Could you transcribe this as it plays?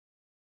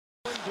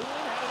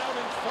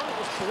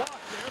block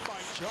there by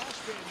Josh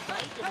Van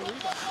Dyke and the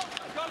rebound.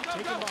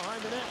 Taken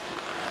behind the net.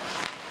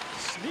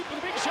 Sneak with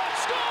a big shot.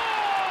 Score!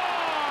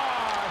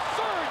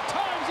 Third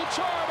time's a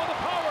charm on the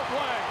power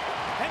play.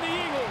 And the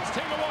Eagles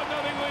take a 1-0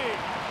 lead.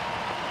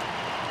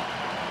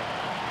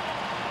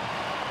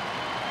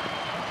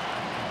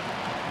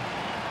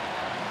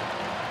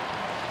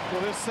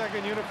 Well, this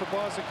second unit for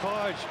Boston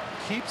College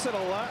keeps it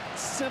a lot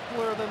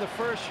simpler than the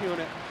first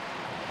unit.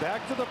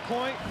 Back to the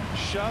point,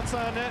 shots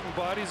on net and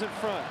bodies in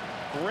front.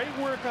 Great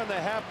work on the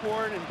half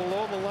board and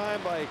below the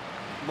line by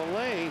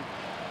Mullane.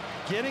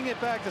 Getting it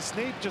back to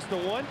Sneap, just a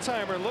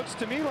one-timer. Looks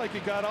to me like he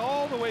got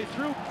all the way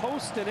through,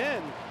 post and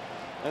in.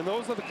 And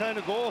those are the kind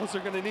of goals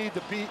they're going to need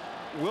to beat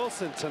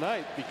Wilson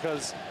tonight,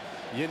 because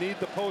you need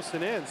the post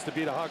and ends to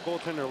beat a hot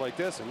goaltender like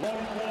this. And the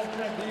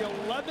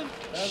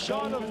 11th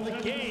shot of the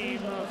game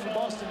for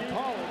Boston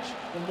College.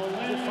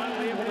 They're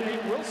finally able to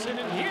beat Wilson,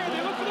 and here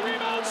they look for the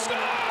rebound. Score!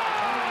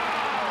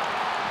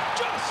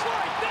 Just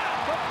like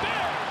that, the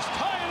Bears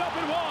tie it up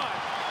at 1.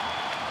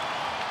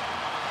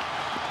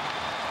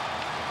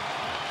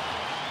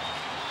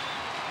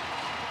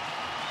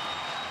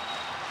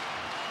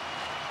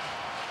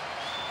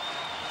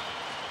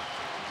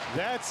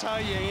 That's how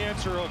you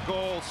answer a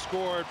goal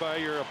scored by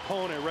your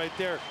opponent right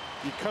there.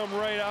 You come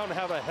right out and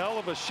have a hell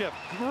of a shift.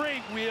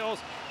 Great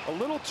wheels, a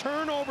little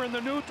turnover in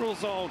the neutral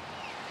zone.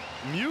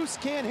 Muse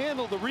can't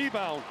handle the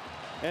rebound,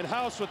 and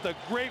House with the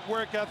great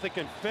work ethic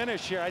and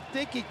finish here. I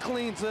think he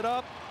cleans it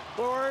up,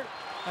 or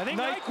I think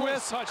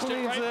Nyquist touched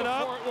it right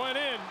before it went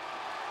in.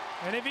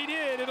 And if he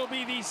did, it'll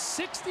be the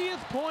 60th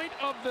point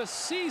of the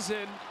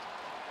season.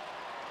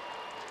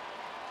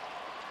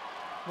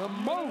 The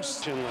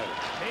most. Maine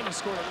has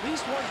scored at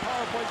least one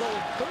power play goal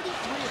in 33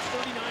 of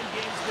 39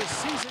 games this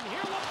season.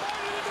 Here,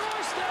 Lombardi to the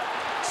doorstep.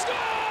 Score!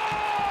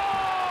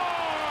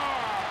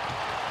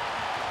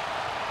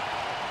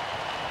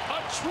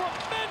 A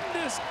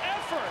tremendous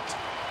effort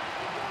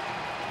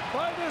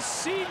by the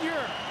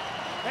senior.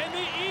 And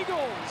the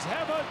Eagles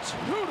have a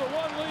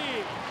 2-1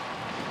 lead.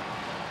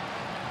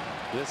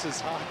 This is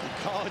hockey,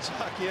 college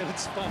hockey at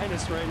its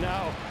finest right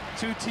now.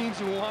 Two teams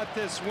who want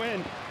this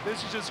win.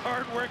 This is just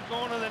hard work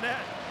going to the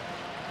net.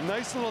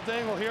 Nice little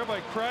dangle here by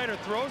Kreider.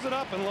 Throws it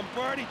up, and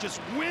Lombardi just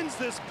wins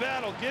this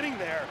battle getting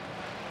there.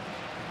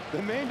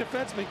 The Maine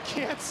defenseman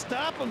can't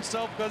stop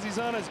himself because he's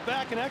on his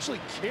back and actually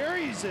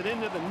carries it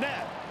into the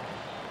net.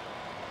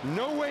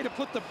 No way to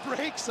put the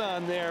brakes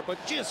on there, but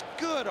just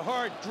good,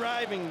 hard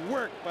driving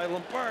work by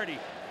Lombardi.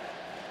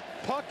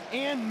 Puck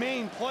and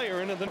Maine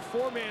player into the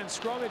four-man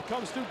scrum. It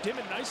comes through.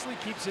 Dimon nicely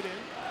keeps it in.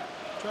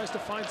 Tries to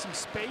find some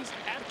space.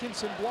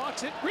 Atkinson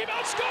blocks it.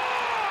 Rebound, score!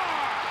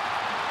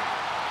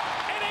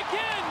 And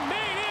again,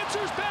 Maine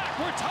answers back.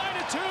 We're tied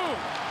at 2.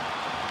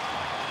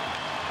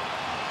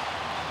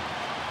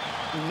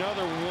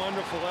 Another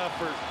wonderful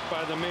effort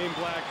by the Maine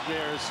Black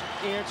Bears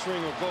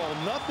answering a goal.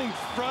 Nothing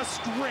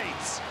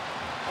frustrates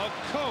a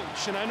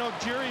coach, and I know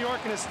Jerry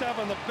York and his staff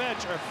on the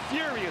bench are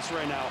furious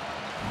right now.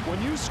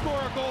 When you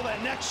score a goal,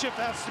 that next shift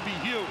has to be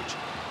huge.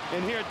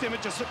 And here,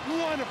 Dimmitt just a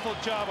wonderful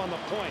job on the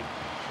point.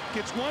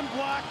 Gets one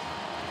block,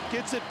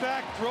 gets it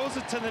back, throws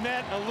it to the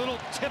net, a little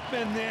tip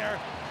in there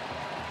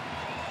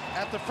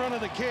at the front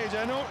of the cage.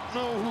 I don't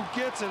know who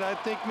gets it. I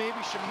think maybe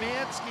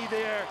Szymanski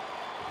there.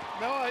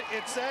 No,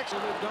 it's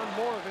actually... They've done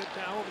more of it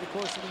now over the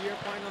course of the year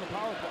playing on the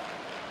power play.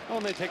 Oh,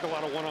 and they take a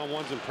lot of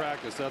one-on-ones in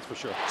practice, that's for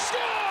sure.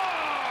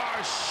 Score!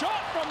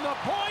 Shot from the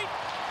point.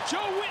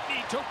 Joe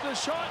Whitney took the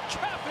shot.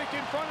 Traffic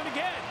in front and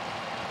again.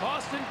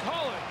 Boston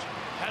College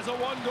has a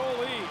 1-goal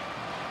lead.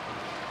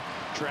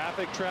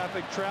 Traffic,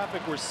 traffic,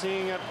 traffic. We're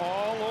seeing it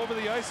all over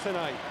the ice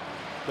tonight.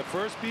 The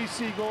first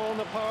BC goal on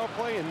the power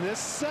play, and this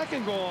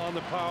second goal on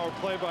the power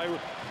play by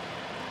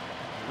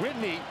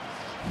Whitney,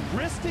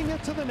 wristing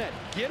it to the net,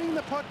 getting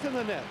the puck to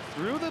the net,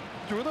 through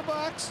the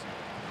box.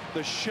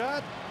 The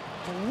shot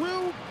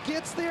through,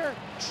 gets there.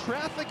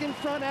 Traffic in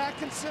front,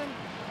 Atkinson.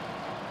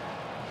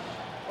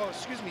 Oh,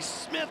 excuse me,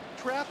 Smith,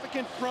 traffic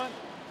in front.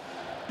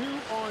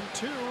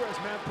 2-on-2 as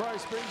Matt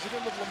Price brings it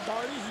in with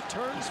Lombardi. He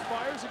turns,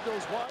 fires, it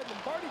goes wide.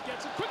 Lombardi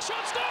gets it. Quick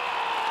shot, score!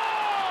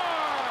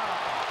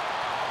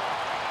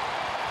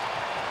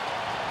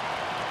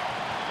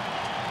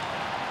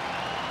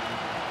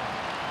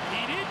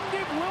 He didn't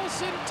give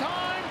Wilson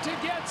time to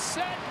get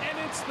set, and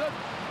it's the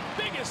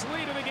biggest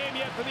lead of the game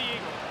yet for the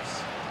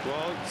Eagles.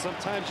 Well,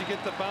 sometimes you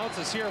get the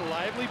bounces here.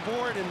 Lively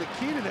board, and the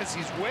key to this,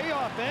 he's way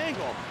off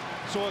angle.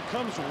 So it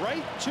comes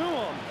right to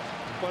him,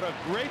 but a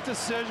great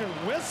decision,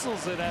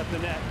 whistles it at the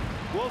net.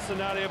 Wilson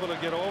not able to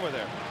get over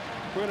there.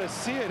 We're going to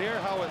see it here,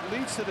 how it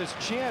leads to this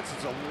chance.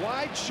 It's a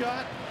wide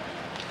shot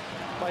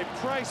by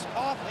Price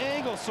off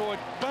angle, so it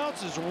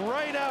bounces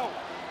right out.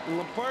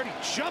 Lombardi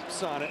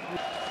jumps on it.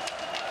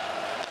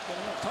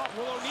 Getting up top,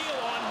 Will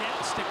O'Neill on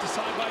net, stick to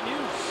side by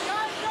News.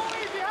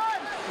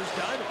 Here's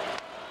Diamond.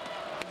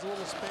 There's a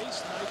little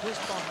space,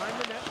 Nyquist behind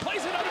the net,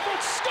 plays it out in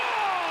front, score!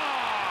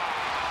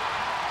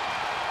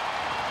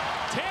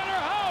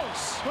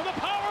 With a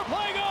power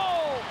play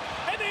goal,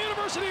 and the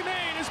University of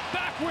Maine is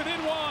back within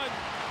 1.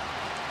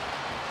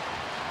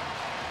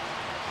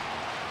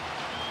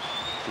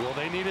 Well,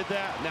 they needed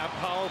that. And that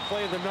power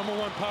play, the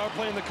 #1 power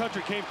play in the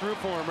country, came through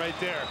for him right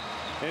there.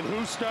 And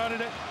who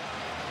started it?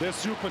 This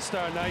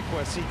superstar,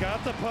 Nyquist. He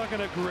got the puck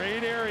in a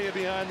great area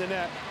behind the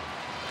net.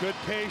 Good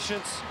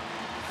patience.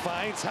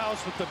 Finds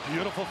House with the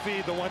beautiful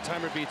feed. The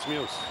one-timer beats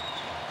Muse.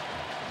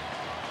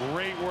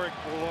 Great work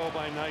below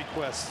by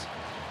Nyquist.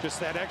 Just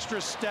that extra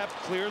step,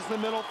 clears the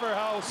middle for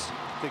House.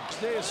 The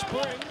day of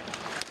spring.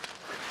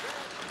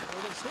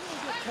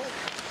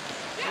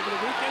 Over the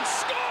weekend,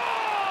 score!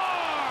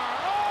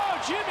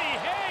 Oh, Jimmy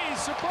Hayes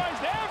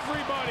surprised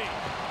everybody.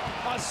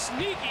 A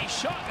sneaky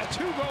shot, a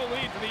 2-goal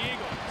lead for the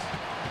Eagles.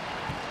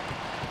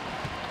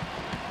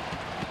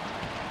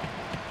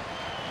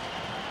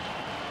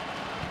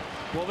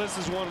 Well, this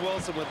is one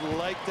Wilson would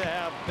like to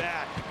have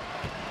back.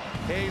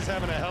 Hayes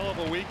having a hell of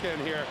a weekend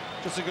here.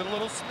 Just a good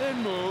little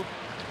spin move.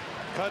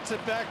 Cuts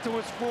it back to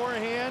his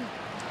forehand.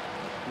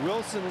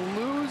 Wilson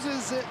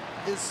loses it.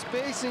 His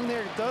spacing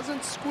there.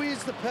 Doesn't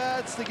squeeze the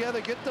pads together.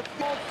 Get the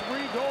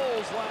 3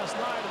 goals last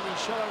night in the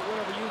shutout win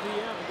over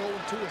UVM. A goal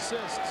and 2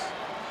 assists.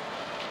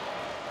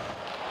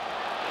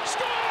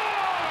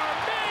 Score!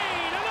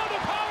 Maine! Another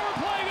power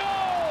play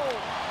goal!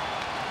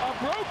 A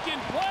broken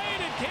play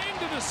and it came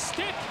to the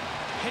stick.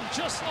 And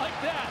just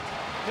like that,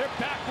 they're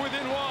back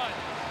within 1.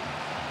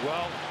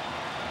 Well,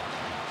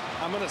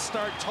 I'm going to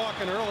start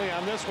talking early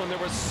on this one. There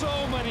were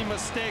so many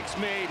mistakes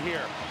made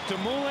here.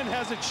 Dumoulin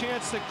has a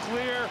chance to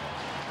clear.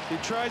 He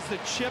tries to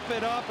chip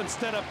it up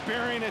instead of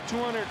burying it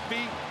 200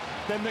 feet.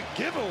 Then the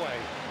giveaway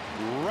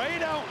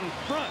right out in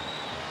front.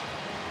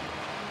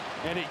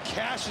 And he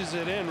cashes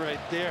it in right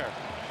there.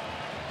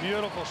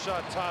 Beautiful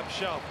shot, top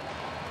shelf.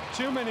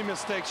 Too many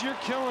mistakes. You're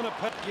killing a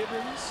puck.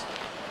 Gibbons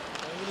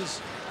in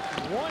his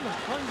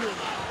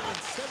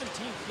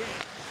 117th game.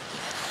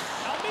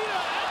 Almeida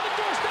at the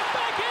doorstep,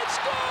 backhand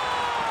score!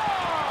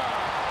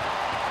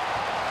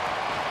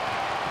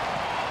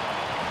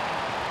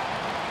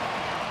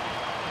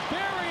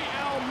 Barry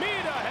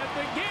Almeida had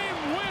the game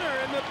winner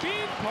in the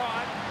bean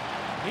pot.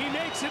 He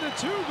makes it a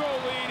 2-goal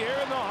lead here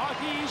in the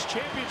Hockey East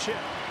Championship.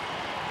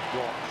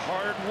 Well,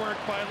 hard work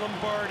by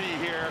Lombardi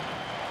here.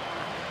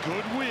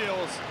 Good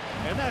wheels,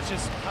 and that's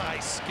just high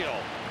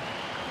skill.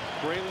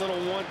 Great little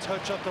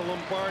one-touch up to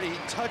Lombardi. He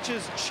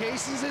touches,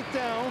 chases it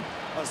down.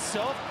 A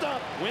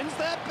self-dump, wins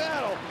that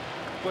battle.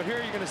 But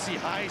here you're going to see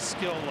high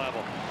skill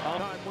level.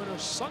 Time winner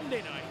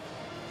Sunday night.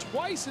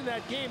 Twice in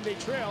that game they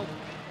trailed,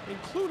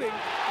 including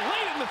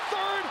late in the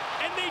 3rd,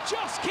 and they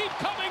just keep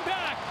coming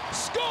back.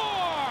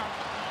 Score!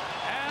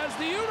 As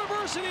the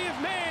University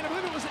of Maine, I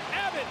believe it was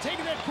Abbott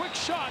taking that quick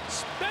shot.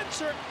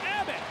 Spencer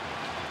Abbott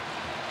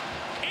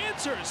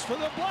answers for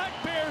the Black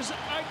Bears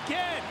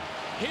again.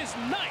 His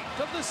 9th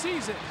of the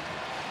season.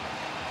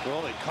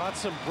 Well, they caught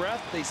some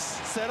breath. They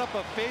set up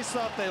a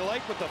face-off they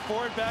like with the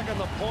forward back on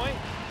the point.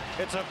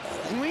 It's a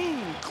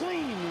clean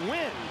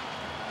win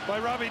by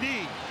Robbie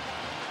D.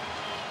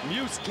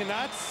 Muse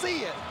cannot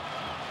see it.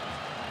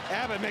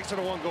 Abbott makes it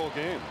a 1-goal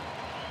game.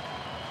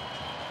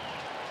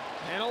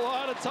 And a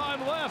lot of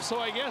time left, so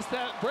I guess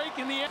that break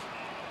in the end.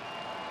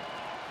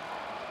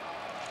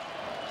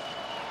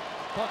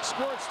 Puck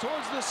squirts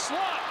towards the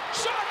slot.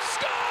 Shot,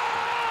 score!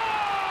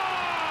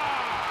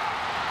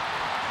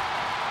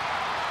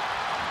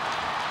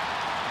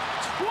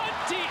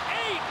 28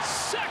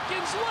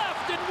 seconds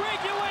left in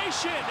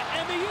regulation,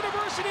 and the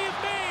University of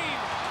Maine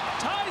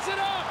ties it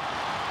up.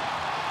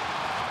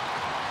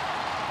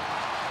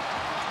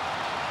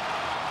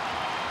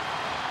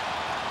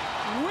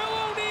 Will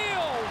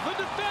O'Neill, the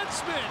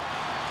defenseman.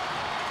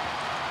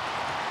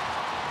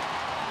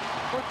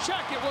 Or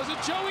check it, was it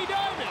Joey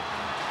Diamond?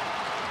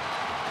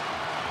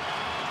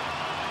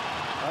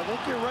 I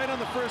think you're right on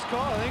the first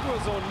call. I think it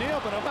was O'Neill,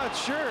 but I'm not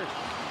sure.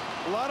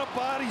 A lot of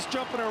bodies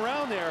jumping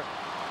around there.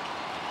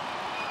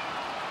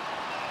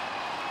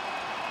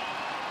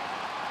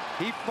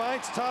 He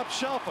finds top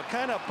shelf, a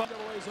kind of...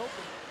 Giveaways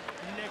open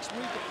next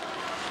weekend.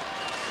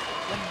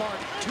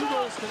 Lombardi, 2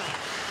 goals tonight.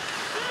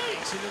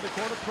 Takes into the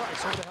corner, Price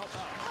over to help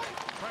out.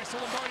 Price to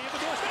Lombardi at the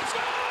doorstep,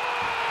 scores!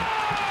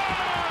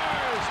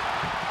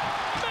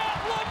 Matt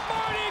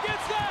Lombardi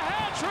gets the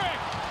hat trick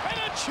and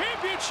a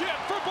championship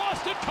for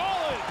Boston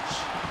College.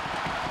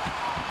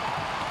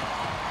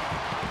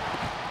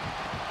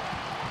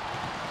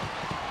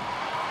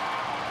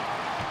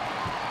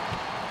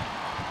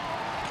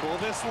 Well,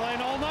 this line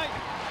all night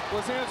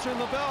was answering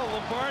the bell.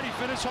 Lombardi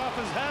finished off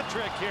his hat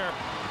trick here.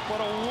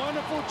 What a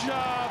wonderful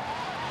job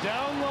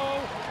down low,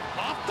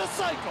 off the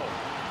cycle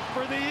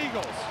for the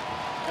Eagles.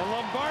 And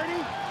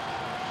Lombardi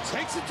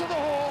takes it to the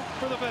hole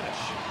for the finish.